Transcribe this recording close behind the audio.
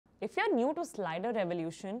If you're new to Slider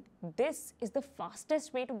Revolution, this is the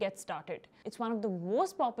fastest way to get started. It's one of the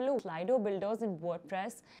most popular slider builders in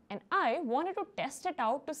WordPress, and I wanted to test it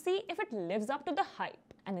out to see if it lives up to the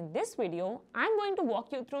hype. And in this video, I'm going to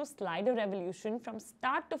walk you through Slider Revolution from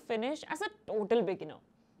start to finish as a total beginner.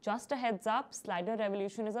 Just a heads up, Slider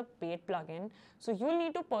Revolution is a paid plugin, so you'll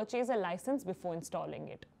need to purchase a license before installing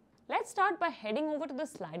it. Let's start by heading over to the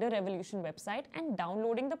Slider Revolution website and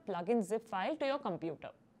downloading the plugin zip file to your computer.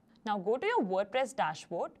 Now go to your WordPress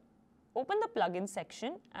dashboard, open the plugin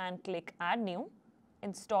section and click Add New,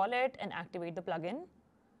 install it and activate the plugin.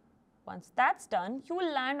 Once that's done, you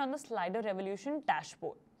will land on the Slider Revolution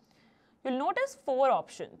dashboard. You'll notice 4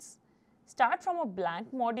 options. Start from a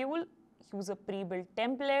blank module, use a pre-built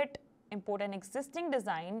template, import an existing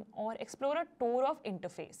design, or explore a tour of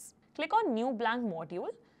interface. Click on New Blank Module.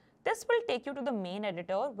 This will take you to the main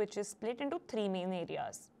editor, which is split into 3 main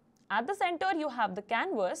areas. At the center, you have the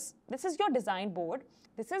canvas. This is your design board.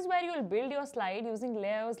 This is where you will build your slide using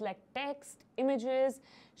layers like text, images,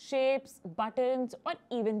 shapes, buttons, or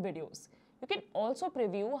even videos. You can also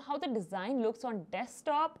preview how the design looks on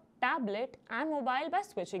desktop, tablet, and mobile by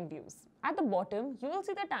switching views. At the bottom, you will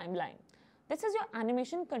see the timeline. This is your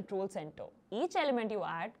animation control center. Each element you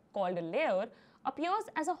add, called a layer, appears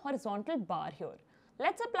as a horizontal bar here.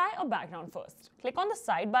 Let's apply a background first. Click on the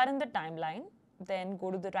sidebar in the timeline. Then go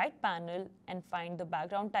to the right panel and find the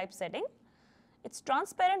background type setting. It's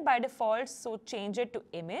transparent by default, so change it to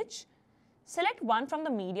image. Select one from the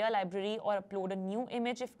media library or upload a new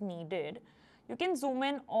image if needed. You can zoom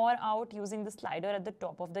in or out using the slider at the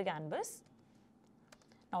top of the canvas.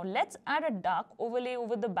 Now let's add a dark overlay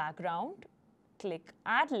over the background. Click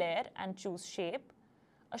Add Layer and choose Shape.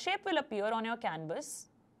 A shape will appear on your canvas.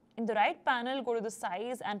 In the right panel, go to the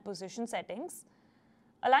size and position settings.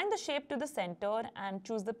 Align the shape to the center and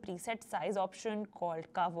choose the preset size option called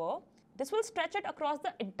Cover. This will stretch it across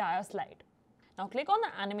the entire slide. Now click on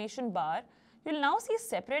the animation bar. You'll now see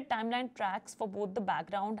separate timeline tracks for both the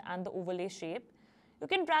background and the overlay shape. You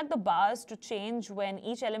can drag the bars to change when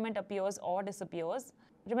each element appears or disappears.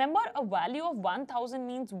 Remember, a value of 1000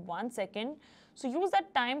 means 1 second, so use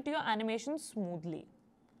that time to your animation smoothly.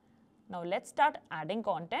 Now let's start adding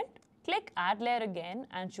content. Click Add Layer again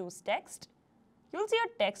and choose Text. You'll see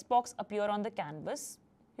a text box appear on the canvas.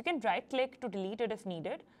 You can right-click to delete it if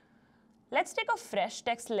needed. Let's take a fresh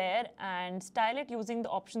text layer and style it using the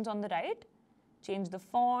options on the right. Change the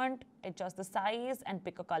font, adjust the size, and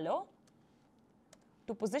pick a color.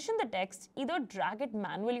 To position the text, either drag it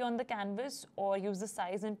manually on the canvas or use the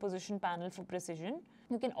size and position panel for precision.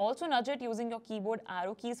 You can also nudge it using your keyboard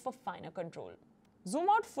arrow keys for finer control. Zoom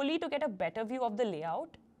out fully to get a better view of the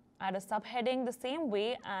layout. Add a subheading the same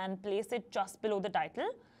way and place it just below the title.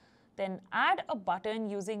 Then add a button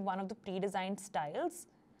using one of the pre-designed styles.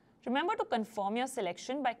 Remember to confirm your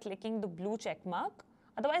selection by clicking the blue check mark,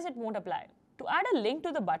 otherwise it won't apply. To add a link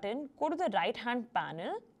to the button, go to the right-hand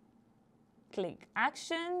panel, click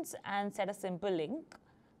Actions and set a simple link.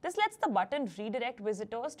 This lets the button redirect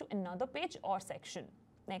visitors to another page or section.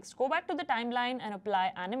 Next, go back to the timeline and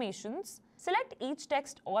apply animations. Select each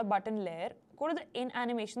text or button layer, go to the In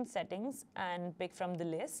Animation settings and pick from the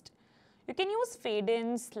list. You can use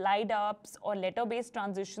fade-ins, slide-ups, or letter-based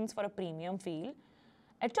transitions for a premium feel.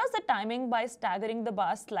 Adjust the timing by staggering the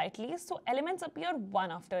bars slightly so elements appear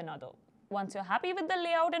one after another. Once you're happy with the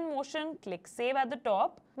layout and motion, click Save at the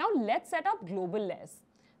top. Now let's set up global layers.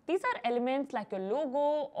 These are elements like your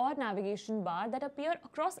logo or navigation bar that appear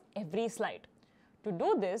across every slide. To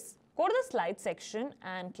do this, go to the Slide section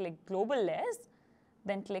and click Global Layers.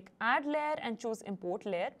 Then click Add Layer and choose Import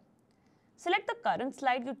Layer. Select the current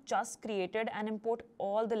slide you just created and import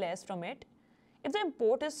all the layers from it. If the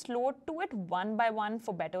import is slow, do it one by one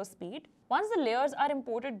for better speed. Once the layers are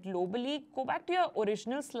imported globally, go back to your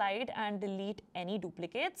original slide and delete any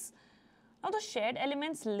duplicates. Now the shared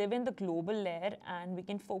elements live in the global layer and we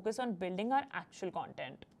can focus on building our actual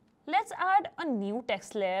content. Let's add a new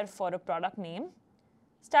text layer for a product name.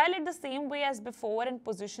 Style it the same way as before and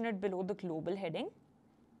position it below the global heading.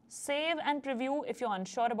 Save and preview if you're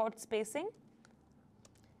unsure about spacing.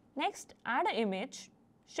 Next, add an image.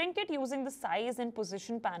 Shrink it using the size and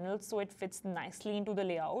position panel so it fits nicely into the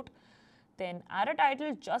layout. Then add a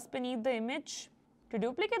title just beneath the image. To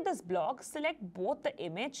duplicate this block, select both the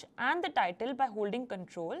image and the title by holding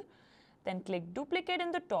Ctrl. Then click Duplicate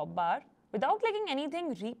in the top bar. Without clicking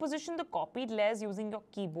anything, reposition the copied layers using your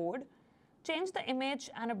keyboard. Change the image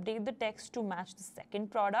and update the text to match the second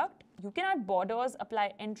product. You can add borders,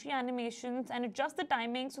 apply entry animations, and adjust the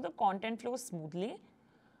timing so the content flows smoothly.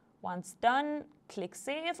 Once done, click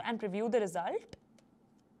Save and preview the result.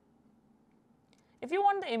 If you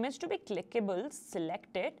want the image to be clickable,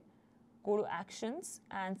 select it, go to Actions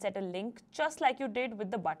and set a link just like you did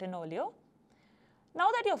with the button earlier. Now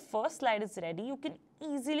that your first slide is ready, you can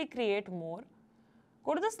easily create more.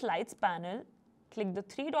 Go to the Slides panel, click the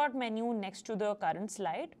three-dot menu next to the current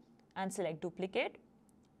slide and select Duplicate.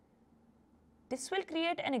 This will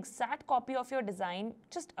create an exact copy of your design.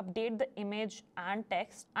 Just update the image and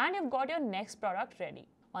text and you've got your next product ready.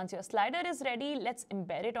 Once your slider is ready, let's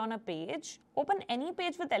embed it on a page. Open any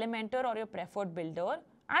page with Elementor or your preferred builder.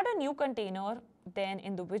 Add a new container. Then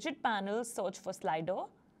in the widget panel, search for slider.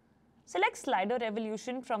 Select Slider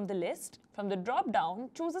Revolution from the list. From the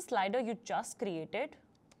drop-down, choose a slider you just created.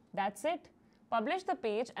 That's it. Publish the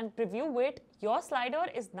page and preview it. Your slider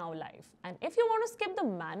is now live. And if you want to skip the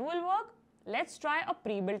manual work, let's try a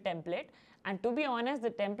pre-built template. And to be honest, the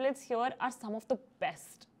templates here are some of the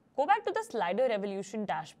best. Go back to the Slider Revolution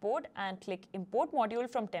dashboard and click Import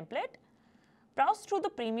Module from Template. Browse through the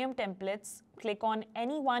premium templates, click on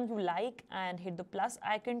any one you like and hit the plus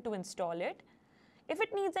icon to install it. If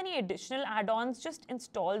it needs any additional add-ons, just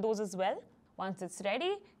install those as well. Once it's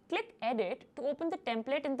ready, click Edit to open the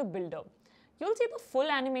template in the builder. You'll see the full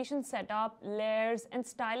animation setup, layers, and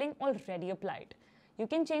styling already applied. You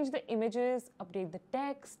can change the images, update the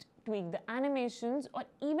text, tweak the animations, or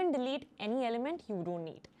even delete any element you don't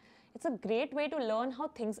need. It's a great way to learn how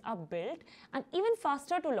things are built and even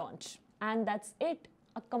faster to launch. And that's it.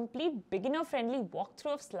 A complete beginner-friendly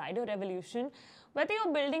walkthrough of Slider Revolution. Whether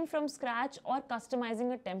you're building from scratch or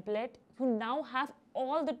customizing a template, you now have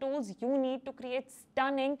all the tools you need to create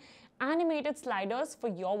stunning animated sliders for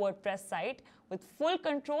your WordPress site with full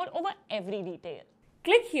control over every detail.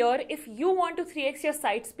 Click here if you want to 3x your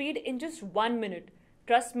site speed in just 1 minute.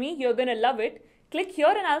 Trust me, you're gonna love it. Click here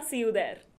and I'll see you there.